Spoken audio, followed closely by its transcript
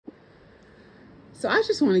So I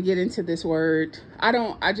just want to get into this word.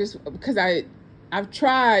 Because I've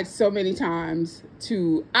tried so many times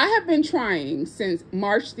I have been trying since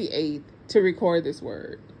March the 8th to record this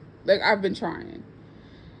word. Like, I've been trying.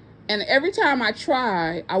 And every time I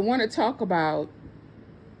try, I want to talk about,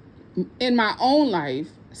 in my own life,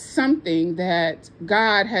 something that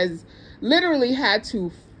God has literally had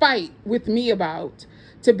to fight with me about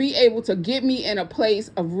to be able to get me in a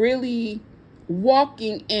place of really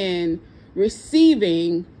walking in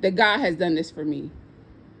receiving that God has done this for me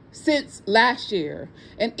since last year.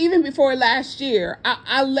 And even before last year,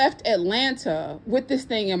 I left Atlanta with this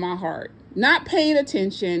thing in my heart, not paying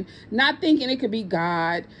attention, not thinking it could be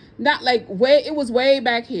God, not like it was way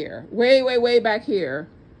back here, way back here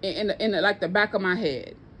in like the back of my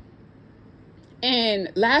head. And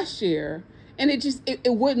last year, and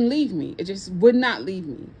it wouldn't leave me. It just would not leave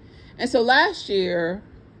me. And so last year,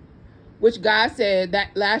 which God said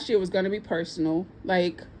that last year was going to be personal.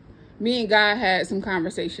 Like, me and God had some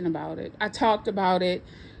conversation about it. I talked about it.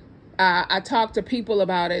 I talked to people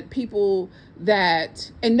about it. People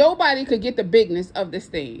and nobody could get the bigness of this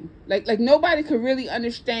thing. Like nobody could really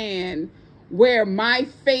understand where my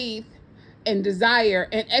faith and desire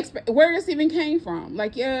and where this even came from.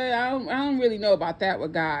 Like, yeah, I don't really know about that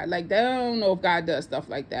with God. Like, I don't know if God does stuff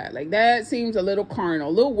like that. Like, that seems a little carnal,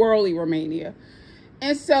 a little worldly, Romania.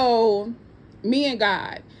 And so, me and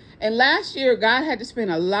God. And last year, God had to spend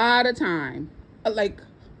a lot of time,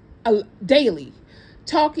 daily,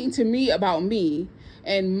 talking to me about me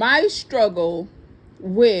and my struggle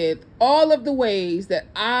with all of the ways that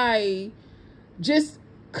I just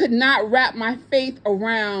could not wrap my faith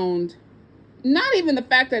around. Not even the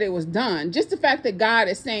fact that it was done, just the fact that God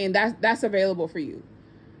is saying that's available for you.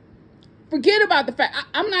 Forget about the fact,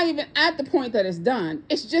 I'm not even at the point that it's done.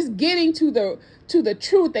 It's just getting to the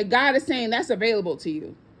truth that God is saying that's available to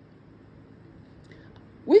you.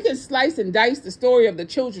 We can slice and dice the story of the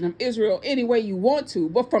children of Israel any way you want to,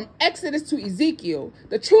 but from Exodus to Ezekiel,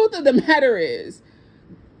 the truth of the matter is,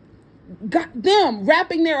 them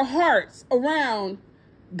wrapping their hearts around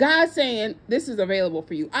God saying, this is available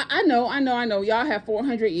for you. I know. Y'all have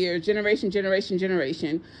 400 years,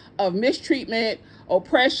 generation of mistreatment,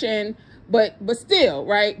 oppression, but still,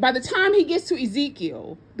 right? By the time he gets to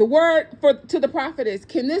Ezekiel, the word to the prophet is,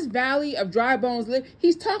 can this valley of dry bones live?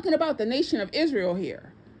 He's talking about the nation of Israel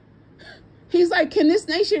here. He's like, can this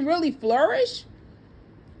nation really flourish?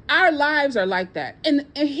 Our lives are like that. And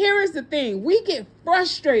here is the thing. We get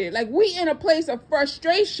frustrated. Like, we in a place of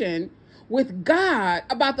frustration with God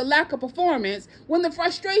about the lack of performance, when the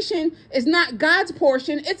frustration is not God's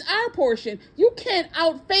portion, it's our portion. You can't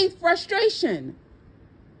outfaith frustration.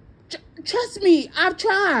 Trust me, I've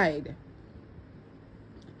tried.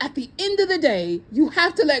 At the end of the day, you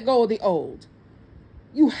have to let go of the old.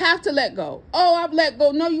 You have to let go. Oh, I've let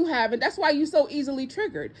go. No, you haven't. That's why you're so easily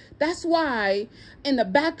triggered. That's why in the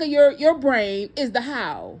back of your brain is the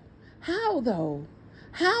how. How though?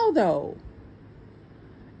 How though?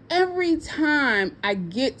 Every time I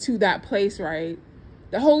get to that place, right,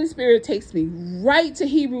 the Holy Spirit takes me right to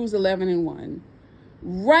Hebrews 11:1,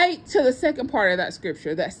 right to the second part of that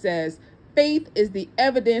scripture that says, faith is the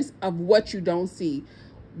evidence of what you don't see.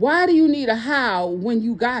 Why do you need a how when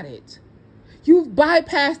you got it? You've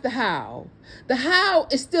bypassed the how. The how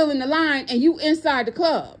is still in the line and you inside the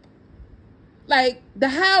club. Like, the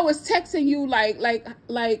how is texting you like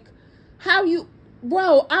how you,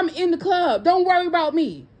 bro, I'm in the club. Don't worry about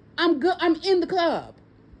me. I'm good. I'm in the club.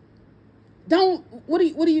 What are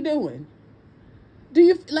you doing? Do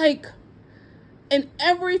you like, and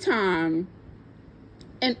every time,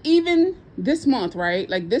 and even this month, right?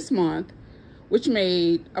 Like this month, which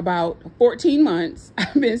made about 14 months,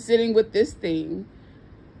 I've been sitting with this thing.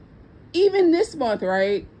 Even this month,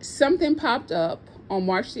 right? Something popped up on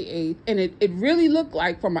March the 8th, and it really looked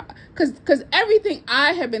like because everything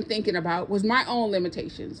I had been thinking about was my own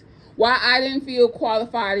limitations. Why I didn't feel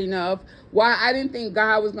qualified enough, why I didn't think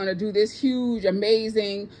God was going to do this huge,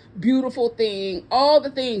 amazing, beautiful thing, all the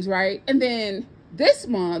things, right? And then this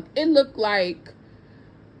month, it looked like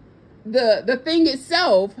the thing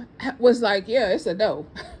itself was like, yeah, it's a no.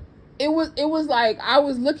 It was like I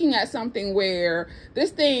was looking at something where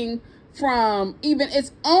this thing, from even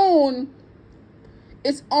its own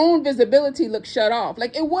visibility, looked shut off.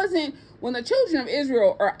 Like, it wasn't. When the children of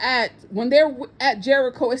Israel when they're at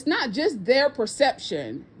Jericho, it's not just their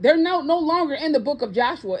perception. They're no longer in the book of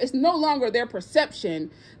Joshua. It's no longer their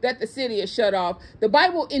perception that the city is shut off. The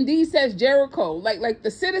Bible indeed says Jericho. Like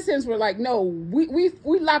the citizens were like, no, we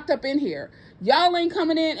locked up in here. Y'all ain't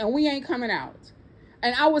coming in and we ain't coming out.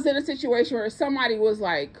 And I was in a situation where somebody was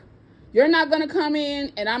like, you're not going to come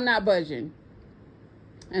in and I'm not budging.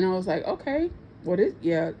 And I was like, okay,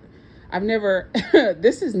 yeah, I've never,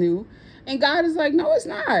 this is new. And God is like, no, it's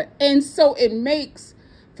not. And so it makes,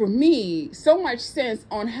 for me, so much sense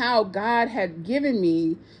on how God had given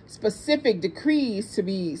me specific decrees to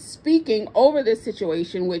be speaking over this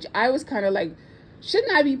situation, which I was kind of like,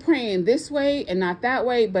 shouldn't I be praying this way and not that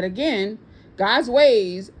way? But again, God's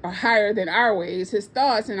ways are higher than our ways, his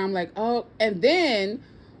thoughts. And I'm like, oh, and then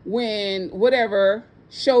when whatever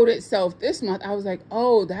showed itself this month, I was like,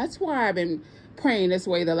 oh, that's why I've been praying this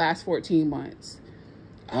way the last 14 months.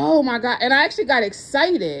 Oh my God. And I actually got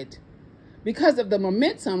excited because of the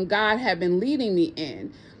momentum God had been leading me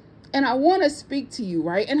in. And I want to speak to you,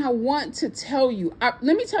 right? And I want to tell you,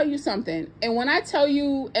 let me tell you something. And when I tell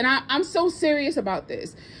you, and I'm so serious about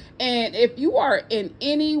this, and if you are in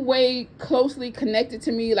any way closely connected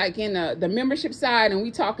to me, like in the membership side, and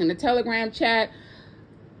we talk in the Telegram chat,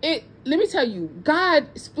 let me tell you, God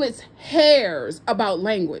splits hairs about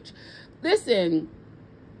language. Listen,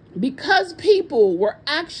 because people were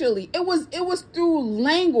actually, it was through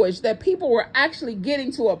language that people were actually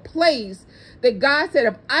getting to a place that God said,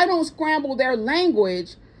 if I don't scramble their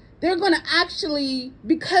language, they're going to actually,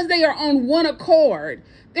 because they are on one accord,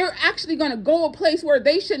 they're actually going to go a place where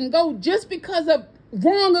they shouldn't go just because of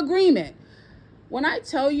wrong agreement. When I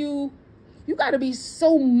tell you, you got to be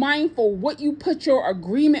so mindful what you put your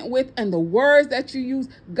agreement with and the words that you use.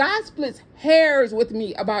 God splits hairs with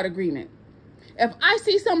me about agreement. If I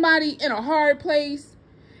see somebody in a hard place,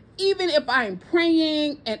 even if I'm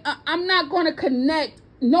praying and I'm not going to connect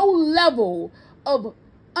no level of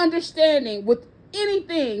understanding with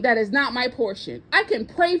anything that is not my portion. I can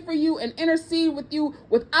pray for you and intercede with you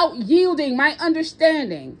without yielding my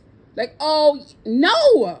understanding. Like, oh,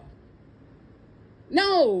 no.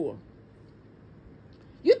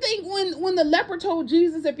 You think when the leper told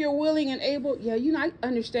Jesus, if you're willing and able, yeah, I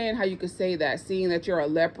understand how you could say that, seeing that you're a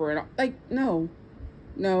leper. And like, no.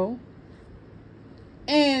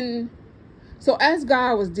 And so as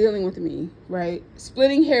God was dealing with me, right,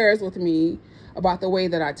 splitting hairs with me about the way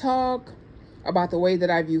that I talk, about the way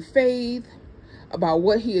that I view faith, about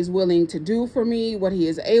what he is willing to do for me, what he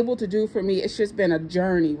is able to do for me. It's just been a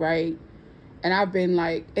journey, right? And I've been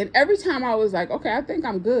like, and every time I was like, okay, I think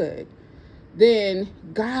I'm good. Then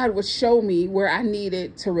God would show me where I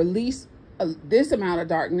needed to release this amount of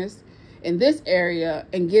darkness in this area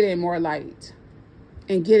and get in more light.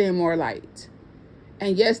 And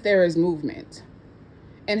yes, there is movement.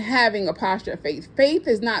 And having a posture of faith. Faith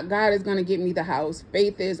is not God is going to get me the house.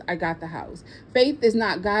 Faith is I got the house. Faith is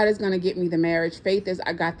not God is going to get me the marriage. Faith is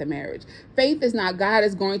I got the marriage. Faith is not God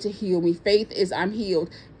is going to heal me. Faith is I'm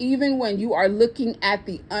healed. Even when you are looking at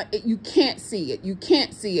you can't see it. You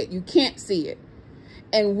can't see it.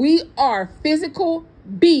 And we are physical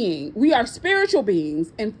being. We are spiritual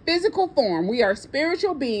beings in physical form. We are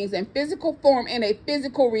spiritual beings in physical form in a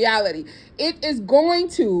physical reality. It is going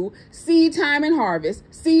to seed time and harvest.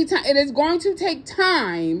 It is going to take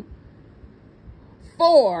time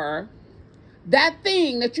for that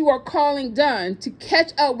thing that you are calling done to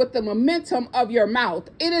catch up with the momentum of your mouth.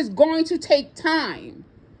 It is going to take time.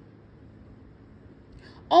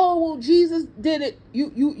 Oh, well, Jesus did it.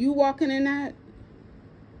 You walking in that?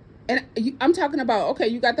 And I'm talking about, okay,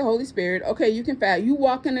 you got the Holy Spirit. Okay, you can fast. You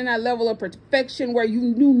walking in that level of perfection where you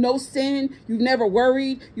knew no sin. You've never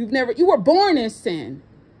worried. You were born in sin.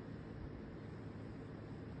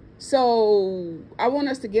 So I want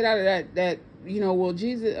us to get out of that, well,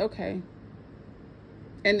 Jesus, okay.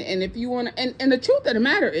 And if you want to, and the truth of the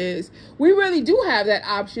matter is, we really do have that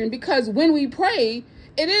option because when we pray,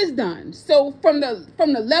 it is done. So from the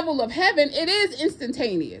level of heaven, it is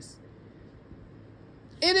instantaneous.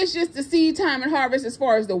 It is just the seed time and harvest as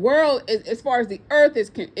far as the world, as far as the earth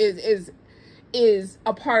is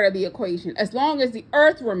a part of the equation. As long as the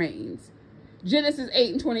earth remains, Genesis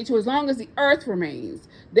 8:22, as long as the earth remains,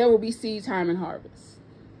 there will be seed time and harvest.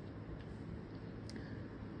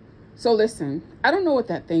 So listen, I don't know what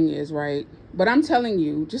that thing is, right? But I'm telling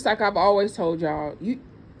you, just like I've always told y'all, you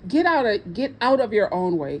get out of your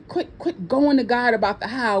own way. Quit going to God about the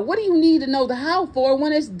how. What do you need to know the how for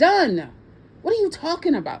when it's done? What are you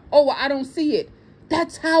talking about? Oh, well, I don't see it.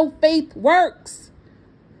 That's how faith works.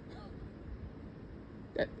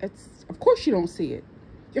 Of course you don't see it.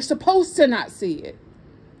 You're supposed to not see it.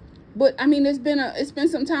 But I mean, it's been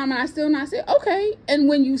some time and I still not see it. Okay. And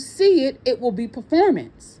when you see it, it will be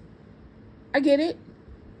performance. I get it.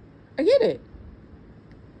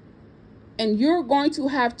 And you're going to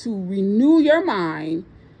have to renew your mind.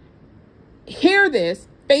 Hear this.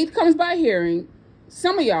 Faith comes by hearing.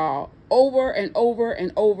 Some of y'all, over and over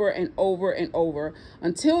and over and over and over,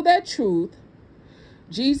 until that truth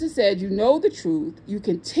Jesus said, you know the truth, you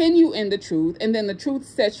continue in the truth, and then the truth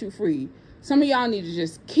sets you free. Some of y'all need to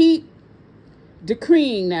just keep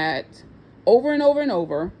decreeing that over and over and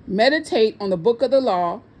over. Meditate on the book of the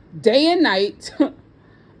law day and night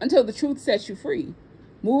until the truth sets you free.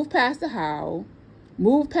 Move past the how,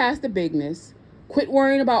 move past the bigness, quit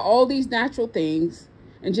worrying about all these natural things,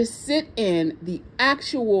 and just sit in the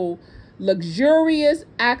actual luxurious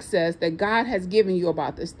access that God has given you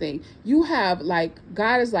about this thing. You have, like,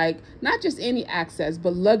 God is like, not just any access,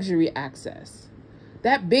 but luxury access.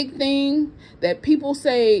 That big thing that people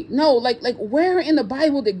say, no, like where in the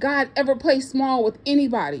Bible did God ever play small with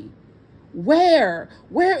anybody? Where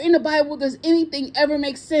in the Bible does anything ever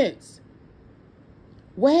make sense?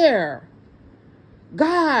 Where?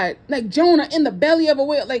 God, like Jonah in the belly of a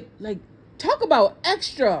whale, like talk about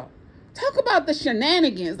extra. Talk about the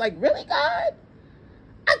shenanigans. Like, really, God?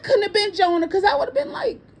 I couldn't have been Jonah, because I would have been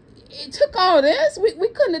like, it took all this. We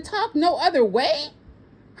couldn't have talked no other way.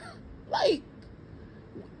 Like,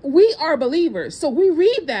 we are believers. So we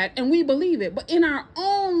read that and we believe it. But in our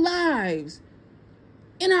own lives,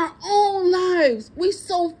 we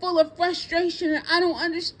so full of frustration and I don't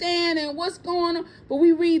understand and what's going on. But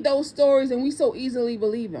we read those stories and we so easily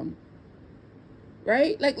believe them.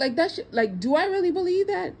 Right? Like that shit, like, do I really believe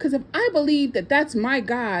that? Because if I believe that that's my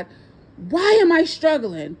God, why am I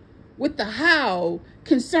struggling with the how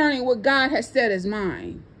concerning what God has said is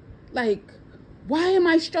mine? Like, why am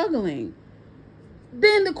I struggling?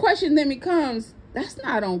 Then the question then becomes, that's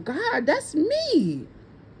not on God. That's me.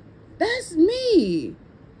 That's me.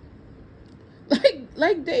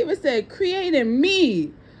 Like David said, create in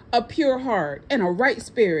me a pure heart and a right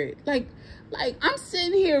spirit. Like I'm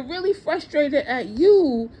sitting here really frustrated at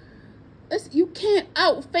you. You can't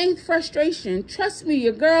outfaith frustration. Trust me,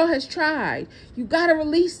 your girl has tried. You got to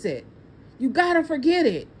release it. You got to forget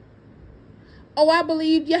it. Oh, I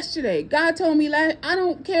believed yesterday. God told me last. I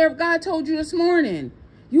don't care if God told you this morning.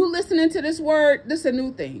 You listening to this word, this is a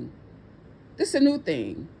new thing. This is a new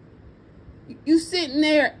thing. You sitting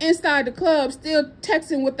there inside the club still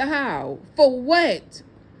texting with the how. For what?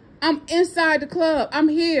 I'm inside the club. I'm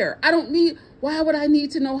here. I don't need, why would I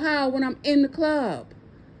need to know how when I'm in the club?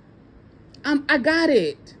 I got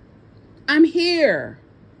it. I'm here.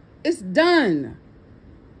 It's done.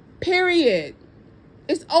 Period.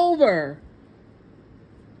 It's over.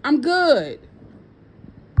 I'm good.